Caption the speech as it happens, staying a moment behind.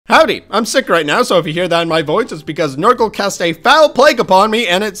Howdy, I'm sick right now, so if you hear that in my voice, it's because Nurgle cast a foul plague upon me,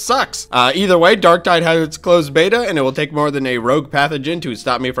 and it sucks. Either way, Darktide has its closed beta, and it will take more than a rogue pathogen to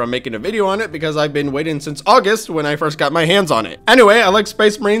stop me from making a video on it, because I've been waiting since August when I first got my hands on it. Anyway, I like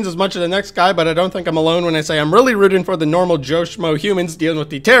Space Marines as much as the next guy, but I don't think I'm alone when I say I'm really rooting for the normal Joe Schmo humans dealing with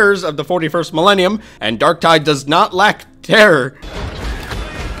the terrors of the 41st millennium, and Darktide does not lack terror.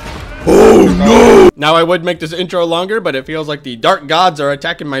 Oh no! Now I would make this intro longer, but it feels like the dark gods are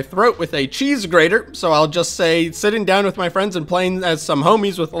attacking my throat with a cheese grater, so I'll just say sitting down with my friends and playing as some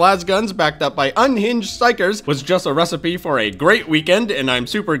homies with las guns backed up by unhinged psychers was just a recipe for a great weekend, and I'm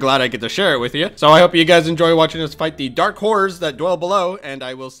super glad I get to share it with you. So I hope you guys enjoy watching us fight the dark horrors that dwell below, and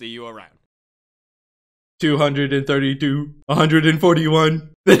I will see you around. 232, 141.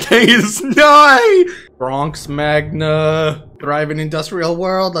 The day is nigh! Bronx Magna. Thriving industrial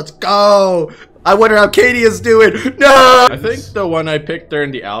world, let's go! I wonder how Katie is doing! No! I think the one I picked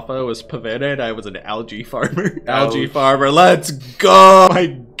during the alpha was Pavetta, and I was an algae farmer. Algae farmer, let's go! My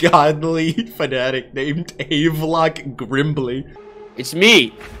godly fanatic named Havelock Grimbley. It's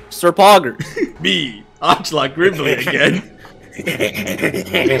me, Sir Pogger. Me, Ochlock Grimbley again.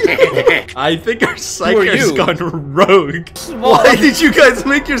 I think our psycher's gone rogue. Why did you guys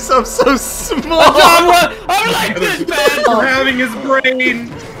make yourself so small? I'm like this, man! Grabbing his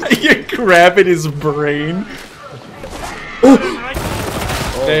brain! You're grabbing his brain.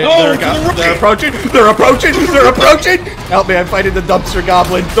 They're approaching! They're approaching! They're approaching! Help me, I'm fighting the dumpster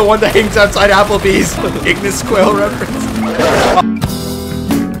goblin, the one that hangs outside Applebee's. Ignis Quail reference.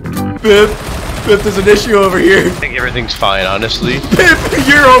 Pip, there's an issue over here. I think everything's fine, honestly. Pip,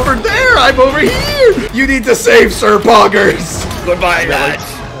 you're over there. I'm over here. You need to save Sir Poggers. Goodbye, guys.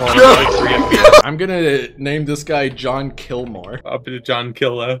 I'm gonna name this guy John Kilmore. Up to John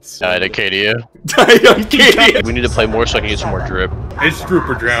Killos. Died Acadia. Died Acadia. We need to play more so I can get some more drip. It's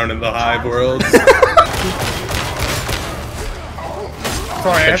Drooper drown in the Hive world.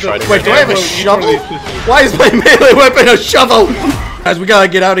 Sorry, Wait, do I have a shovel? Why is my melee weapon a shovel? Guys, we gotta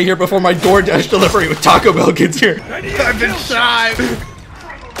get out of here before my DoorDash delivery with Taco Bell gets here. I've been shot.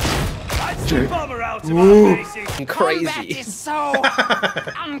 Crazy. Combat is so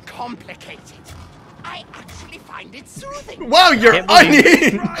uncomplicated. I actually find it soothing. Wow, you're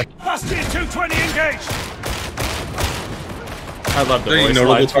onion! Busted 220 engaged. I love the There you voice know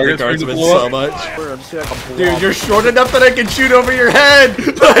lines for the targets guardsmen blow so up. much. Dude, you're short enough that I can shoot over your head!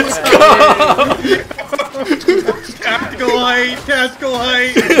 Let's go! Tactical height! Tactical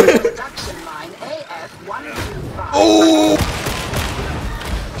height! Oh!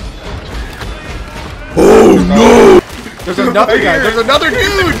 Oh no! There's another guy! There's another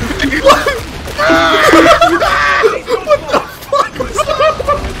dude! What the fuck was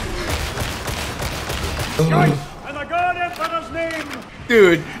that? And the God Emperor's name.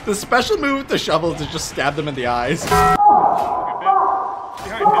 Dude, the special move with the shovel is to just stab them in the eyes. Behind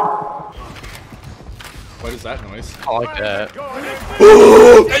him. What is that noise? I like that.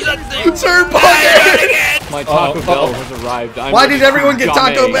 Ooh! Sir Poggers! My Taco Bell has arrived. Why did everyone get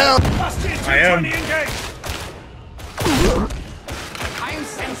Taco Bell? I am. I'm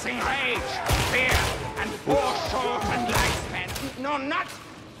sensing rage, fear, and foreshortened lifespans. No, not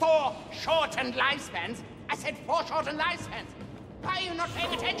foreshortened lifespans. I said foreshortened lifespans. Why are you not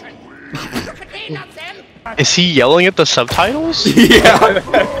paying attention? Look at me, not them. Is he yelling at the subtitles? Yeah.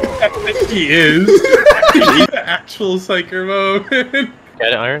 He is. He's the actual psycher mode. Look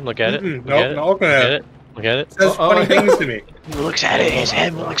at it, Iron. Look at it. Look Nope, at it. not Look looking at at it. Look at it. Says funny things to me. He looks at it, his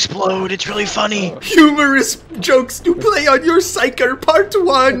head will explode. It's really funny. Humorous jokes to play on your Psyker Part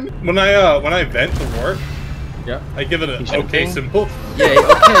 1. When I vent to work, Yeah. I give it an He's okay joking. symbol. Yay,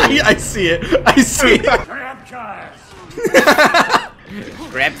 okay. I see it. I see it.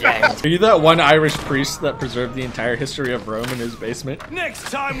 Grab that. Are you that one Irish priest that preserved the entire history of Rome in his basement? Next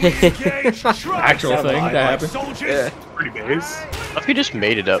time we engage, Actual thing that happened? soldiers. Pretty base. What if he just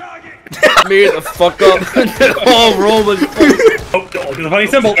made it up? Made the fuck up. Oh, Roman. Oh, don't do the funny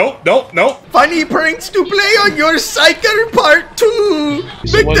symbol. Nope. Funny pranks to play on your Psyker Part 2.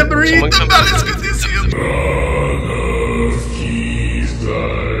 Make them read the balance Codicium.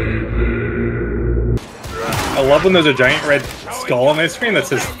 I love when there's a giant red skull on my screen that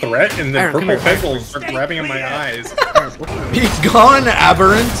says threat, and then purple pixels are grabbing in my eyes. Be gone,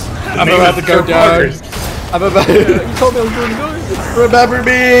 aberrant. I'm about to go down. I'm about to... You told me I was going to go. Remember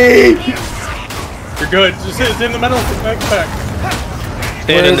me! You're good. Just stay in the middle of the backpack.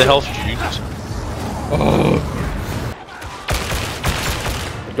 Stand in the health juice. Oh,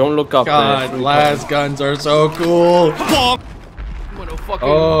 Don't look up, God, man. las guns are so cool.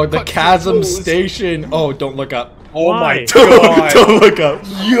 Oh, the chasm station. Oh, don't look up. Oh my Don't god. look up.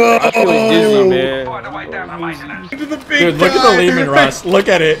 Yo! I'm feeling dizzy, man. Dude, look at the Lehman Russ. Look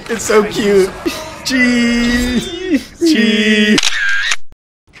at it. It's so cute. Cheese.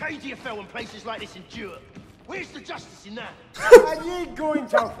 Katie fell in places like this in Europe. Where's the justice in that? Are you going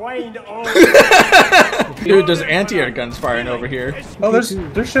to find all? Dude, there's anti-air guns firing over here. Oh, there's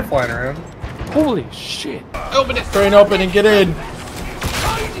shit flying around. Holy shit. Open it. Train open and get in.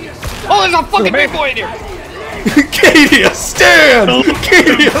 Oh, there's a fucking big boy in here. Katia, stand!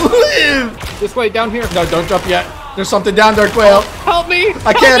 Katia, live! This way, down here. No, don't jump yet. There's something down there, Quail. Help me!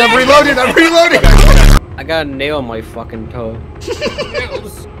 I can't. I'm reloading. I'm reloading. I got a nail on my fucking toe.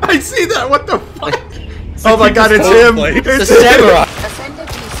 I see that. What the fuck? Oh my god, it's him. It's The samurai.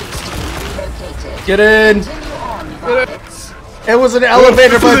 Get in. It was an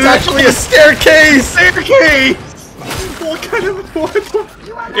elevator, but it's actually a staircase. Staircase. What kind of what?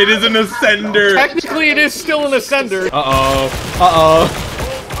 It is an ascender. Technically, it is still an ascender. I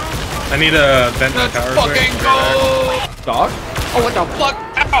need a vent my power. Fucking go. Dog? Oh, what the fuck?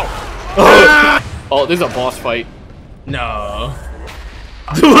 Ow! Oh, this is a boss fight. No.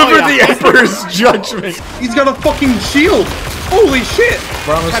 Deliver the Emperor's judgment. He's got a fucking shield. Holy shit.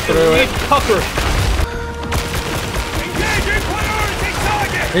 Promise through it. Cover.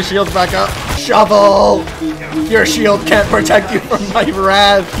 His shield's back up. Shovel! Your shield can't protect you from my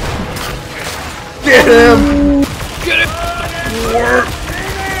wrath. Get him! Get it.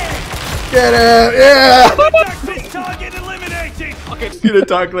 Get him! Yeah! Target eliminated. Gonna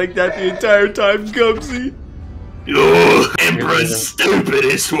talk like that the entire time, Gumsy. Oh, Emperor's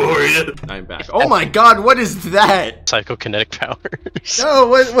stupidest warrior. I'm back. Oh my god, what is that? Psychokinetic powers. No,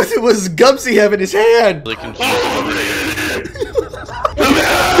 what was Gumsy have in his hand? Really confused.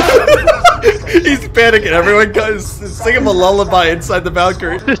 He's panicking. Everyone goes sing him a lullaby inside the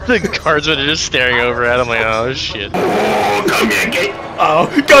Valkyrie. The guardsmen are just staring over at him like, oh shit. Oh, come here, get. Oh,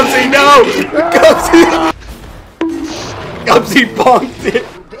 Gumsy, no! Gumsy! Gumsy bonked it.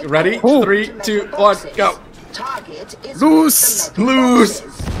 You ready? 3, 2, 1, go. Loose! Loose!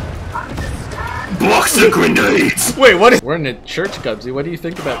 Box of grenades. Wait, what is? We're in a church, Gumsy. What do you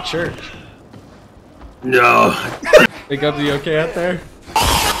think about church? No. Hey, Gumsy, you okay out there?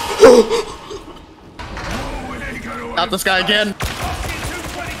 Not this guy again.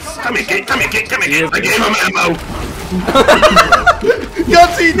 Come here, get. Come here, get. I gave him ammo.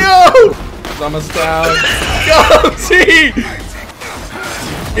 Gumsy, no! He's almost down. Gumsy!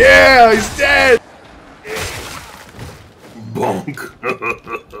 Yeah, he's dead. Bonk.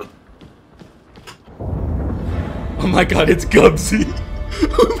 Oh my god, it's Gumsy.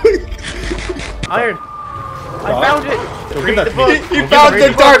 Oh my god. Iron. I found it. Read the book. He found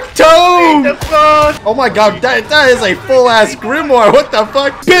the dark tome! Oh my god, that is a full-ass grimoire. What the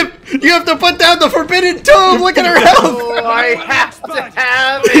fuck? Pip, you have to put down the forbidden tome. Look at her health. Oh, I have to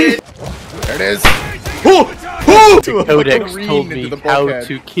have it. There it is. The Codex told me how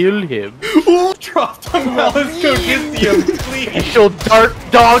to kill him. Dropped on Wallace Codicium, please. Special dark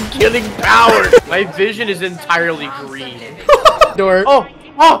dog killing power. My vision is entirely green. Door. Oh,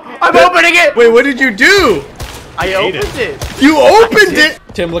 I'm opening it. Wait, what did you do? I opened it. You opened it.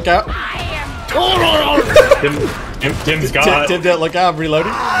 Tim, look out. Tim's got Tim, look out. I'm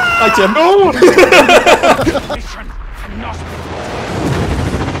reloading. Hi, Tim.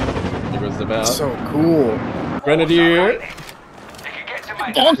 He was about. So cool. Grenadier.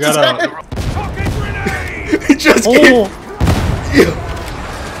 Got He just came.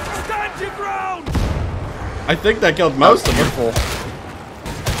 Stand your ground. I think that killed most of them. For a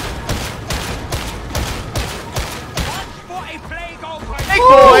plague over.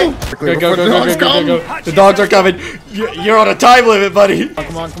 Go. The dogs are coming. You're on a time limit, buddy.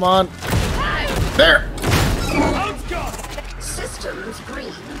 Come on. There. Systems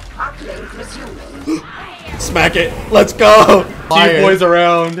green. Uplink resuming. Smack it. Let's go. you boys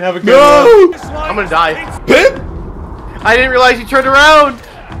around. Have a good No. I'm gonna die. Pip. I didn't realize he turned around.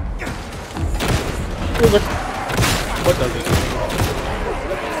 What does it?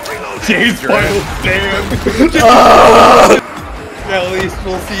 Jay's final stand. At least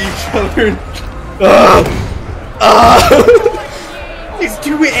we'll see each other. He's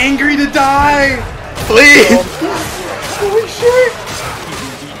too angry to die. Please. Holy shit.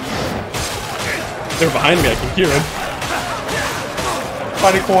 They're behind me. I can hear him.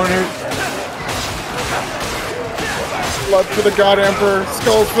 Find a corner. Blood for the God Emperor.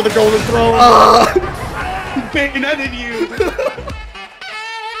 Skulls for the Golden Throne. He bayoneted you.